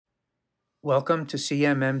Welcome to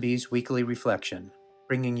CMMB's Weekly Reflection,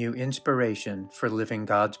 bringing you inspiration for living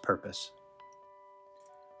God's purpose.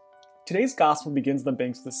 Today's gospel begins on the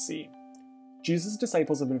banks of the sea. Jesus'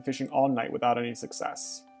 disciples have been fishing all night without any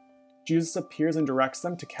success. Jesus appears and directs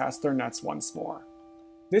them to cast their nets once more.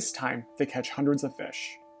 This time, they catch hundreds of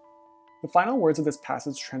fish. The final words of this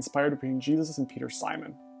passage transpired between Jesus and Peter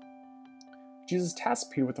Simon. Jesus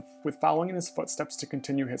tasked Peter with following in his footsteps to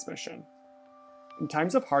continue his mission. In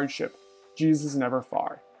times of hardship, Jesus is never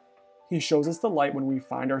far. He shows us the light when we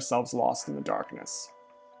find ourselves lost in the darkness.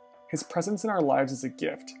 His presence in our lives is a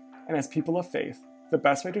gift, and as people of faith, the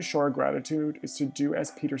best way to show our gratitude is to do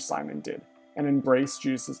as Peter Simon did, and embrace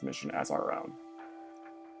Jesus' mission as our own.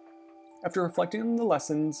 After reflecting on the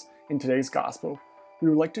lessons in today's gospel, we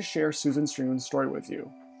would like to share Susan Stringman's story with you.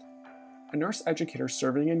 A nurse educator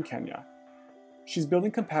serving in Kenya, she's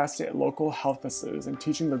building capacity at local health facilities and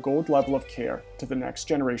teaching the gold level of care to the next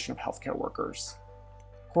generation of healthcare workers.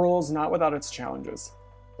 Her role is not without its challenges,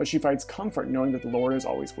 but she finds comfort knowing that the Lord is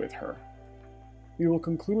always with her. We will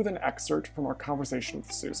conclude with an excerpt from our conversation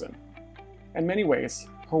with Susan. In many ways,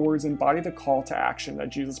 her words embody the call to action that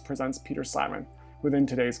Jesus presents Peter Simon within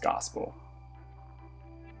today's gospel.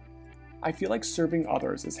 I feel like serving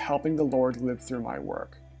others is helping the Lord live through my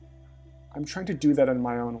work. I'm trying to do that in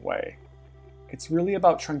my own way. It's really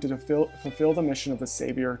about trying to fulfill the mission of the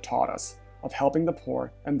Savior taught us, of helping the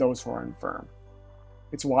poor and those who are infirm.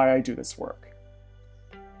 It's why I do this work.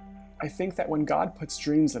 I think that when God puts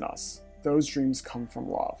dreams in us, those dreams come from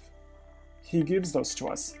love. He gives those to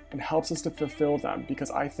us and helps us to fulfill them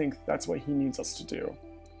because I think that's what He needs us to do.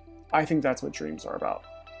 I think that's what dreams are about.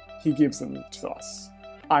 He gives them to us.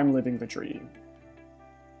 I'm living the dream.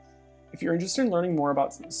 If you're interested in learning more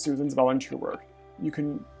about Susan's volunteer work, you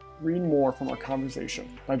can read more from our conversation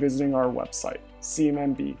by visiting our website,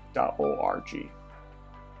 cmmb.org.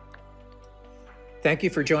 Thank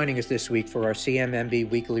you for joining us this week for our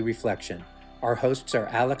CMMB Weekly Reflection. Our hosts are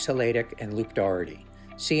Alex Haladic and Luke Doherty.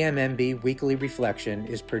 CMMB Weekly Reflection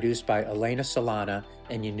is produced by Elena Solana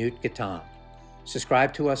and Yanut Gatam.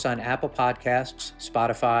 Subscribe to us on Apple Podcasts,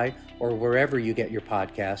 Spotify, or wherever you get your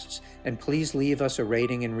podcasts, and please leave us a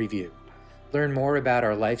rating and review. Learn more about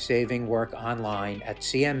our life-saving work online at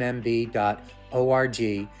cmmb.org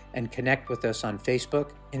and connect with us on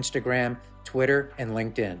Facebook, Instagram, Twitter, and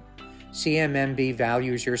LinkedIn. CMMB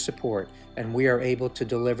values your support, and we are able to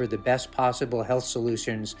deliver the best possible health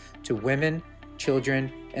solutions to women,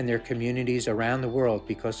 children, and their communities around the world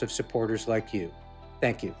because of supporters like you.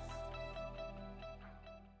 Thank you.